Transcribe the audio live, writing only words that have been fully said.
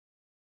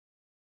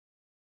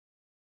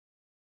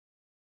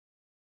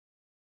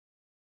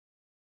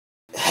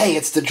Hey,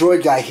 it's the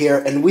Droid Guy here,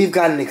 and we've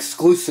got an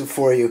exclusive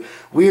for you.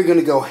 We are going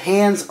to go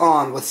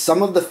hands-on with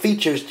some of the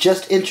features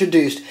just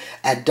introduced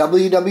at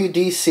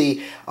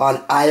WWDC on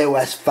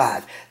iOS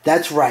 5.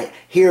 That's right,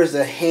 here's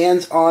a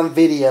hands-on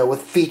video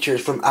with features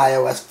from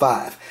iOS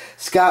 5.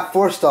 Scott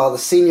Forstall, the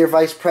Senior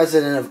Vice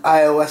President of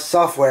iOS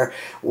Software,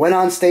 went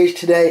on stage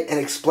today and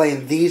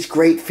explained these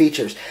great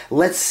features.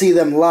 Let's see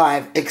them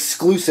live,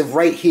 exclusive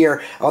right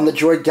here on the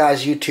Droid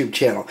Guy's YouTube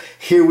channel.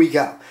 Here we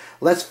go.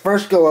 Let's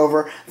first go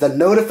over the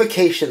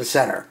notification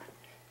center.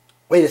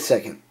 Wait a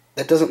second,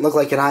 that doesn't look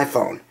like an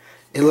iPhone.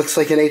 It looks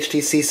like an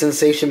HTC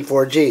Sensation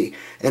 4G,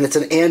 and it's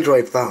an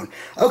Android phone.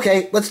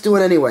 Okay, let's do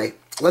it anyway.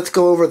 Let's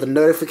go over the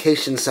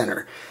notification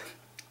center.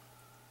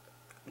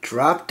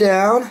 Drop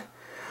down.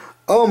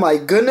 Oh my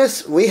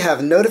goodness, we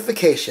have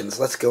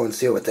notifications. Let's go and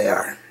see what they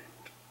are.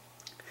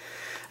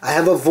 I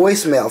have a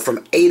voicemail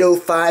from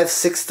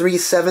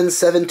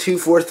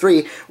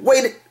 805-637-7243.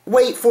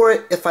 Wait for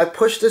it. If I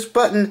push this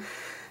button,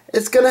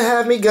 it's going to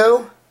have me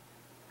go,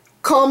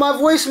 call my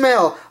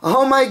voicemail.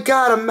 Oh my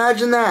God,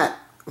 imagine that.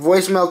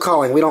 Voicemail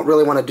calling. We don't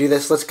really want to do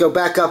this. Let's go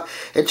back up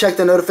and check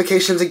the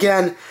notifications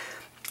again.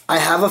 I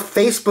have a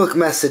Facebook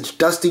message.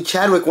 Dusty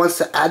Chadwick wants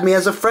to add me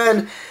as a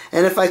friend.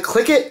 And if I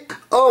click it,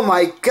 oh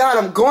my God,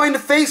 I'm going to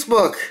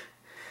Facebook.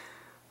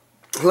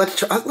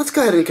 Let's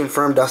go ahead and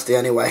confirm Dusty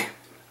anyway.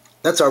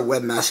 That's our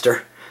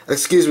webmaster.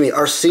 Excuse me,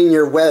 our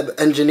senior web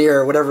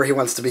engineer, whatever he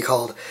wants to be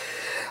called.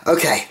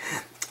 Okay.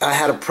 I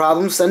had a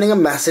problem sending a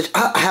message.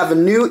 I have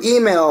new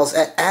emails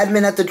at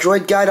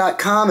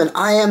admin@thedroidguy.com, and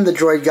I am the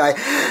Droid Guy.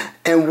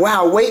 And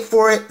wow, wait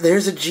for it.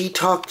 There's a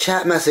Gtalk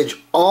chat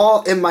message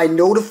all in my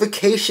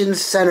notification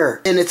center.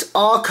 And it's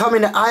all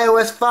coming to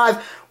iOS 5.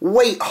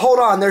 Wait, hold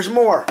on, there's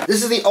more.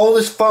 This is the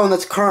oldest phone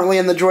that's currently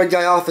in the Droid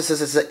Guy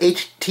offices. It's the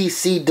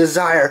HTC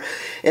Desire.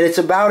 And it's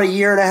about a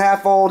year and a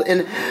half old.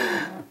 And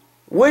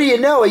what do you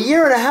know? A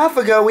year and a half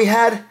ago, we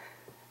had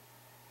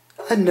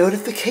a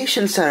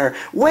notification center.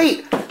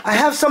 Wait, I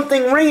have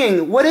something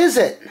ringing. What is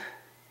it?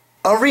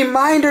 A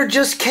reminder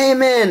just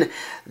came in.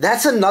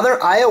 That's another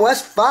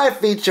iOS 5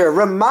 feature,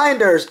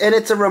 reminders. And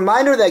it's a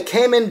reminder that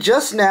came in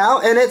just now,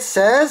 and it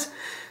says,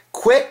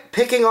 quit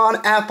picking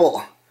on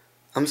Apple.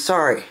 I'm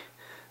sorry.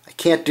 I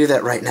can't do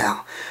that right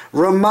now.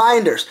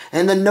 Reminders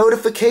and the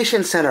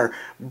notification center.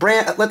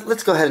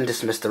 Let's go ahead and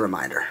dismiss the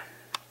reminder.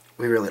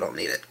 We really don't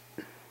need it.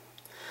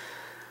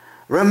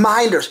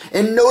 Reminders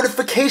and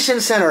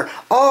notification center,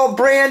 all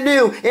brand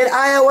new in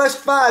iOS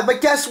 5. But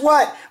guess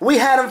what? We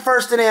had them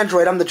first in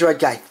Android. I'm the Droid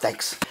Guy.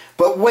 Thanks.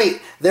 But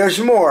wait, there's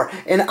more.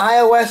 In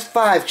iOS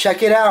 5,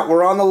 check it out.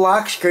 We're on the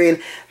lock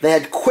screen. They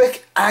had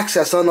quick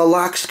access on the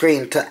lock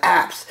screen to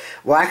apps.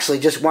 Well, actually,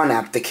 just one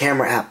app, the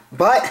camera app.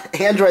 But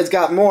Android's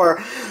got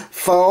more.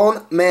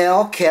 Phone,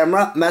 mail,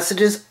 camera,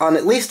 messages on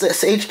at least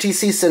this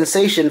HTC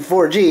Sensation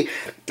 4G.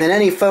 And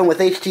any phone with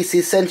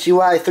HTC Sense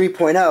UI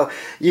 3.0,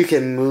 you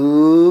can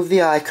move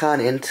the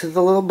icon into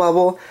the little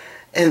bubble.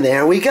 And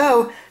there we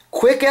go.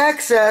 Quick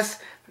access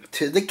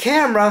to the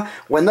camera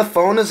when the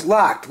phone is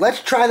locked. Let's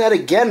try that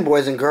again,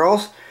 boys and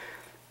girls.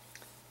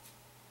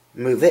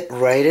 Move it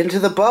right into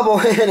the bubble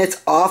and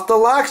it's off the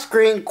lock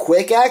screen.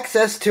 Quick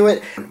access to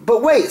it.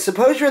 But wait,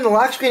 suppose you're in the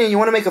lock screen and you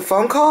want to make a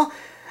phone call?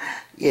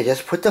 You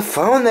just put the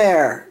phone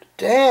there.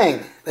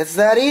 Dang, that's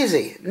that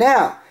easy.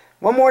 Now,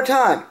 one more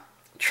time.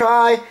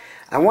 Try.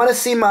 I want to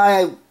see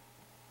my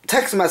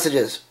text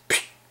messages.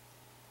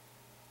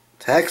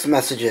 Text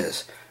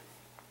messages.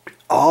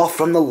 All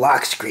from the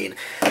lock screen.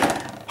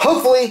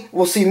 Hopefully,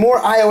 we'll see more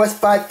iOS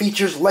 5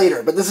 features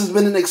later, but this has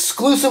been an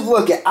exclusive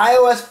look at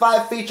iOS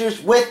 5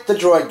 features with the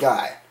Droid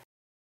Guy.